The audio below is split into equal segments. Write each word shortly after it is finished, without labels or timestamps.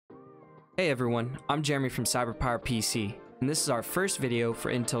Hey everyone, I'm Jeremy from CyberPowerPC, and this is our first video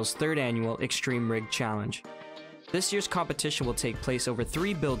for Intel's third annual Extreme Rig Challenge. This year's competition will take place over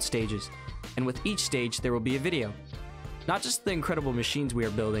 3 build stages, and with each stage there will be a video. Not just the incredible machines we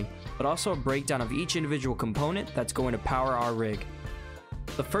are building, but also a breakdown of each individual component that's going to power our rig.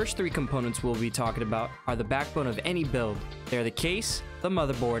 The first 3 components we'll be talking about are the backbone of any build. They are the case, the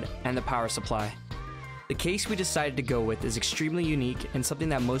motherboard, and the power supply. The case we decided to go with is extremely unique and something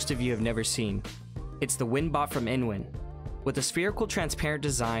that most of you have never seen. It's the WinBot from InWin. With a spherical transparent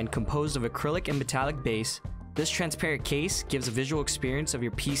design composed of acrylic and metallic base, this transparent case gives a visual experience of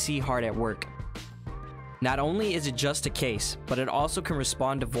your PC hard at work. Not only is it just a case, but it also can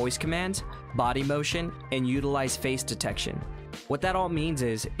respond to voice commands, body motion, and utilize face detection. What that all means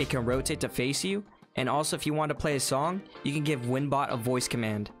is it can rotate to face you, and also if you want to play a song, you can give WinBot a voice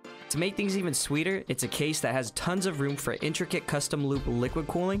command. To make things even sweeter, it's a case that has tons of room for intricate custom loop liquid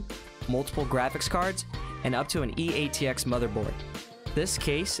cooling, multiple graphics cards, and up to an eATX motherboard. This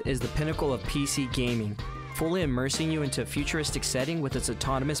case is the pinnacle of PC gaming, fully immersing you into a futuristic setting with its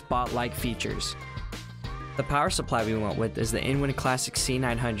autonomous bot-like features. The power supply we went with is the InWin Classic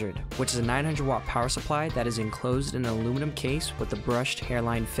C900, which is a 900 watt power supply that is enclosed in an aluminum case with a brushed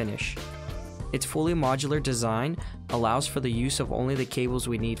hairline finish. Its fully modular design allows for the use of only the cables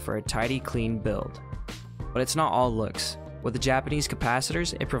we need for a tidy, clean build. But it's not all looks. With the Japanese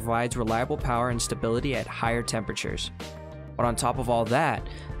capacitors, it provides reliable power and stability at higher temperatures. But on top of all that,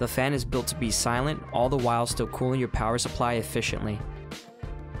 the fan is built to be silent, all the while still cooling your power supply efficiently.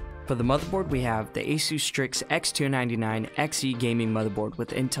 For the motherboard, we have the ASUS Strix X299 XE gaming motherboard with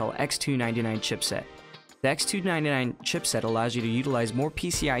Intel X299 chipset. The X299 chipset allows you to utilize more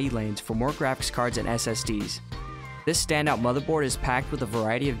PCIe lanes for more graphics cards and SSDs. This standout motherboard is packed with a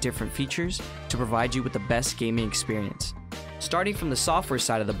variety of different features to provide you with the best gaming experience. Starting from the software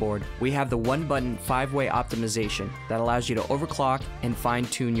side of the board, we have the one-button 5-way optimization that allows you to overclock and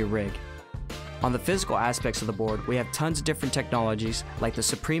fine-tune your rig. On the physical aspects of the board, we have tons of different technologies like the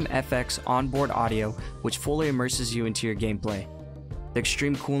Supreme FX onboard audio, which fully immerses you into your gameplay. The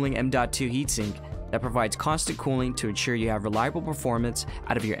Extreme Cooling M.2 heatsink that provides constant cooling to ensure you have reliable performance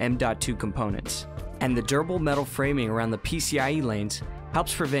out of your M.2 components. And the durable metal framing around the PCIe lanes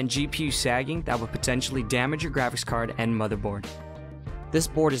helps prevent GPU sagging that would potentially damage your graphics card and motherboard. This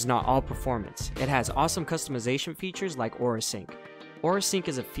board is not all performance. It has awesome customization features like AuraSync. AuraSync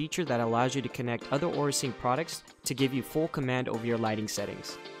is a feature that allows you to connect other AuraSync products to give you full command over your lighting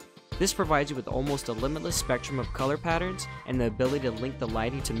settings. This provides you with almost a limitless spectrum of color patterns and the ability to link the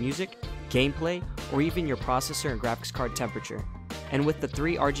lighting to music, gameplay, or even your processor and graphics card temperature. And with the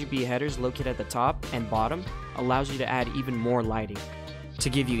 3 RGB headers located at the top and bottom, allows you to add even more lighting. To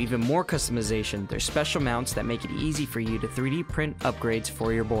give you even more customization, there's special mounts that make it easy for you to 3D print upgrades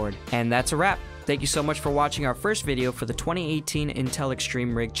for your board. And that's a wrap. Thank you so much for watching our first video for the 2018 Intel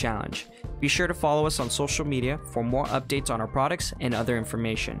Extreme Rig Challenge. Be sure to follow us on social media for more updates on our products and other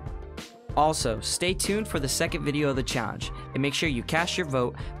information. Also, stay tuned for the second video of the challenge, and make sure you cast your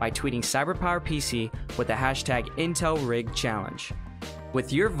vote by tweeting CyberPowerPC with the hashtag IntelRigChallenge.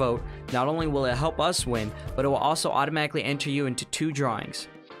 With your vote, not only will it help us win, but it will also automatically enter you into 2 drawings.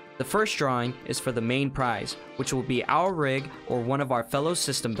 The first drawing is for the main prize, which will be our rig or one of our fellow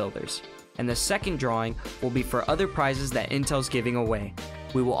system builders. And the second drawing will be for other prizes that Intel's giving away.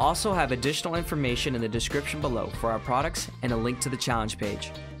 We will also have additional information in the description below for our products and a link to the challenge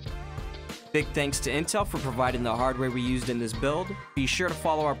page. Big thanks to Intel for providing the hardware we used in this build. Be sure to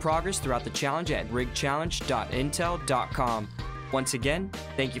follow our progress throughout the challenge at rigchallenge.intel.com. Once again,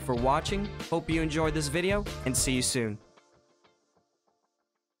 thank you for watching, hope you enjoyed this video, and see you soon.